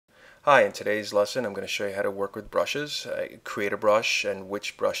Hi, in today's lesson I'm going to show you how to work with brushes, create a brush and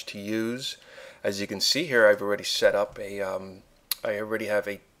which brush to use. As you can see here, I've already set up I already have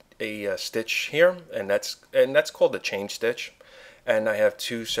a stitch here, and that's called the chain stitch. And I have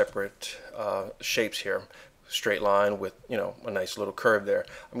two separate shapes here, straight line with a nice little curve there.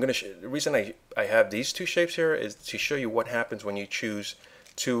 The reason I have these two shapes here is to show you what happens when you choose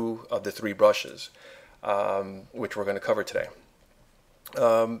two of the three brushes, which we're going to cover today.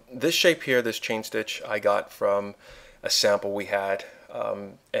 This shape here, this chain stitch, I got from a sample we had,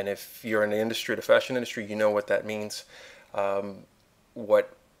 and if you're in the industry, the fashion industry, you know what that means.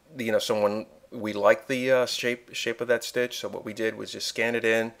 We like the shape of that stitch, so what we did was just scan it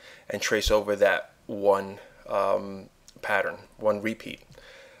in and trace over that one pattern, one repeat.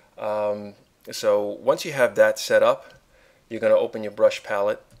 So once you have that set up, you're going to open your brush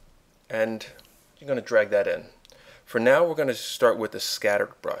palette and you're going to drag that in. For now, we're going to start with the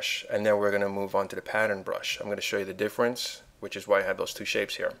scattered brush, and then we're going to move on to the pattern brush. I'm going to show you the difference, which is why I have those two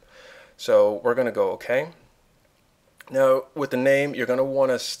shapes here. So we're going to go OK. Now, with the name, you're going to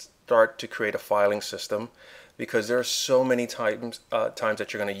want to start to create a filing system, because there are so many times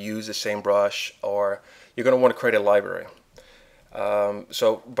that you're going to use the same brush, or you're going to want to create a library.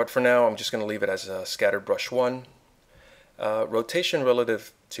 But for now, I'm just going to leave it as a scattered brush 1. Rotation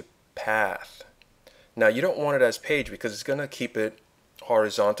relative to path. Now, you don't want it as page because it's going to keep it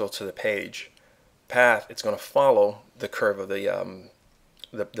horizontal to the page. Path, it's going to follow the curve of the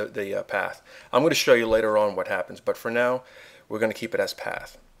path. I'm going to show you later on what happens, but for now, we're going to keep it as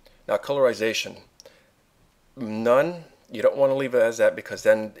path. Now, colorization, none. You don't want to leave it as that, because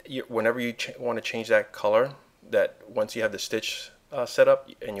then whenever you want to change that color, that once you have the stitch set up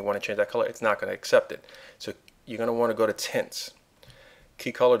and you want to change that color, it's not going to accept it. So you're going to want to go to tints.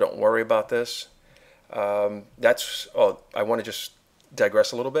 Key color, don't worry about this. I want to just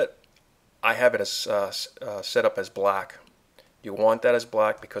digress a little bit. I have it as set up as black. You want that as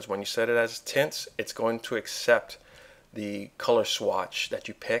black because when you set it as tints, it's going to accept the color swatch that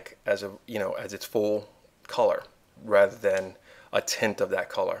you pick as as its full color, rather than a tint of that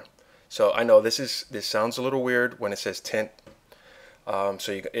color. So I know this sounds a little weird when it says tint.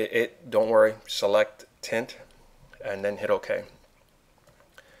 So don't worry, select tint and then hit OK.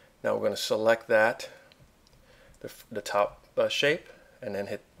 Now we're going to select that, the top shape, and then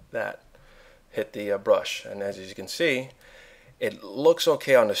hit the brush. And as you can see, it looks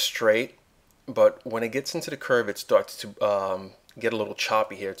okay on the straight, but when it gets into the curve, it starts to get a little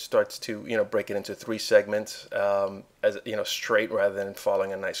choppy here. It starts to break it into 3 segments, as straight rather than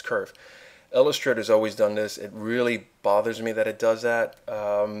following a nice curve. Illustrator's always done this. It really bothers me that it does that.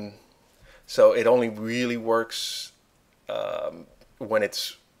 So it only really works when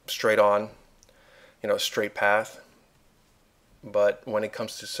it's straight on, straight path. But when it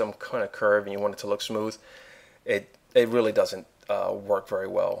comes to some kind of curve and you want it to look smooth, it really doesn't work very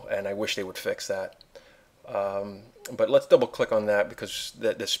well, and I wish they would fix that. But let's double click on that, because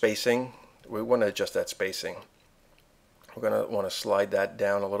the spacing, we want to adjust that spacing. We're going to want to slide that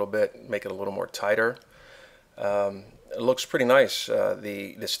down a little bit, make it a little more tighter. It looks pretty nice,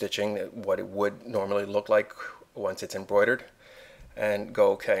 the stitching, what it would normally look like once it's embroidered. And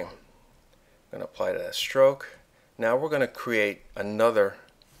go OK. I'm going to apply that stroke. Now we're going to create another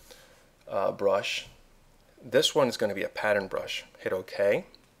brush. This one is going to be a pattern brush. Hit OK.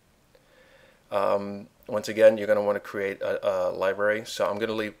 Once again, you're going to want to create a library. So I'm going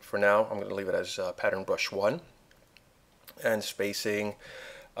to leave, for now, I'm going to leave it as pattern brush 1. And spacing,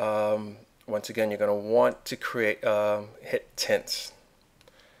 once again, you're going to want to create, hit tints.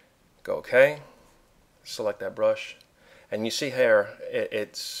 Go OK. Select that brush. And you see here,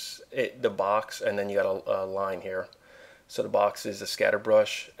 the box, and then you got a line here. So the box is a scatter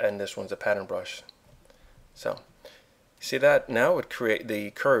brush, and this one's a pattern brush. So, see that? Now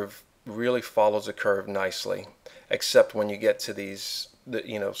the curve really follows the curve nicely, except when you get to these,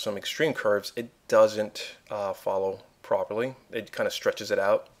 some extreme curves, it doesn't follow properly. It kind of stretches it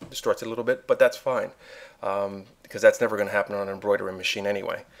out, distorts it a little bit, but that's fine, because that's never going to happen on an embroidery machine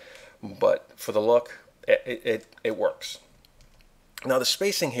anyway. But for the look, it works. Now the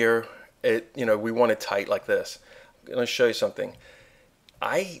spacing here, we want it tight like this. I'm going to show you something.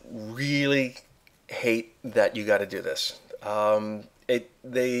 I really hate that you got to do this.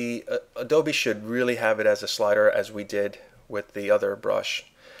 Adobe should really have it as a slider, as we did with the other brush.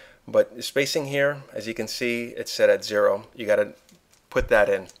 But the spacing here, as you can see, it's set at 0. You got to put that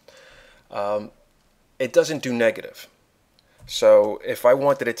in. It doesn't do negative. So if I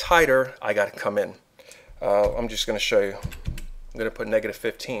wanted it tighter, I got to come in. I'm just going to show you. I'm going to put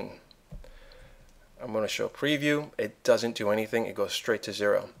 -15. I'm going to show preview. It doesn't do anything. It goes straight to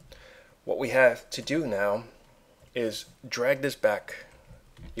 0. What we have to do now is drag this back.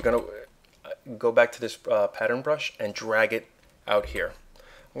 You're going to go back to this pattern brush and drag it out here.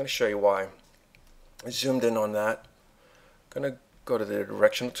 I'm going to show you why. I zoomed in on that. I'm going to go to the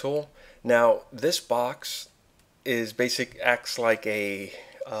directional tool. Now this box is acts like a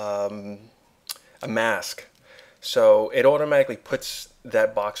mask. So it automatically puts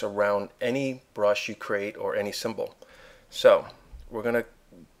that box around any brush you create or any symbol. So we're going to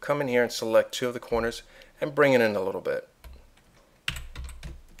come in here and select two of the corners and bring it in a little bit.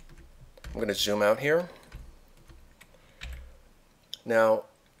 I'm going to zoom out here. Now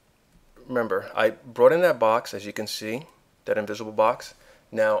remember, I brought in that box, as you can see, that invisible box.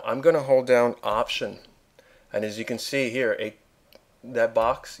 Now I'm going to hold down Option, and as you can see here, that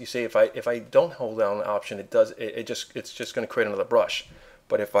box, you see, if I don't hold down Option, it's just going to create another brush.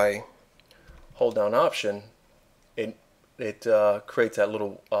 But if I hold down Option, it creates that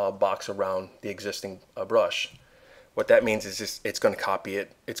little box around the existing brush. What that means is it's going to copy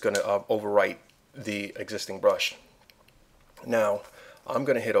it. It's going to overwrite the existing brush. Now I'm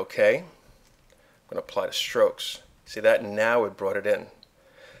going to hit OK. I'm going to apply the strokes. See that? Now it brought it in.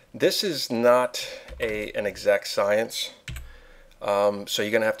 This is not an exact science. So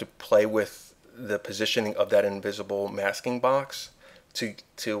you're going to have to play with the positioning of that invisible masking box to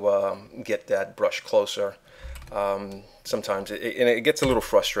get that brush closer. Sometimes it gets a little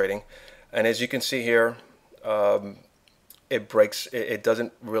frustrating, and as you can see here, it breaks. It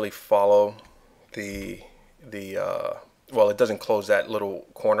doesn't really follow well, it doesn't close that little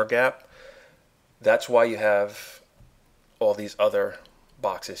corner gap. That's why you have all these other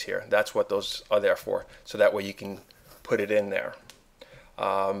boxes here. That's what those are there for, so that way you can put it in there.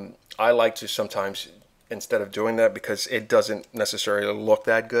 I like to sometimes, instead of doing that, because it doesn't necessarily look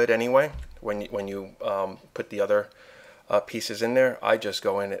that good anyway when you put the other pieces in there, I just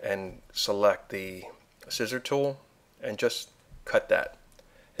go in and select the scissor tool and just cut that.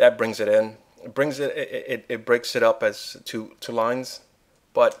 That brings it in. It breaks it up as two lines,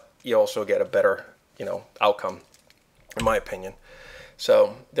 but you also get a better outcome, in my opinion.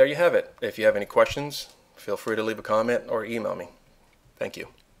 So there you have it. If you have any questions, feel free to leave a comment or email me. Thank you.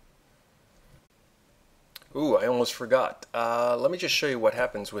 Ooh, I almost forgot. Let me just show you what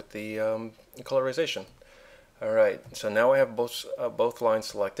happens with the colorization. All right, so now I have both lines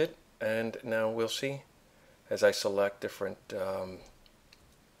selected, and now we'll see as I select different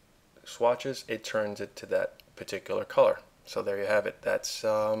swatches, it turns it to that particular color. So there you have it. That's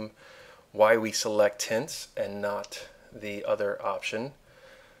why we select tints and not the other option,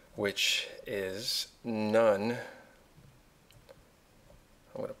 which is none.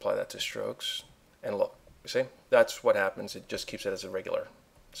 I'm going to apply that to strokes, and look, you see, that's what happens. It just keeps it as a regular.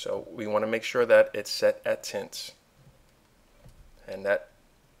 So we want to make sure that it's set at tints, and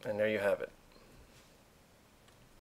there you have it.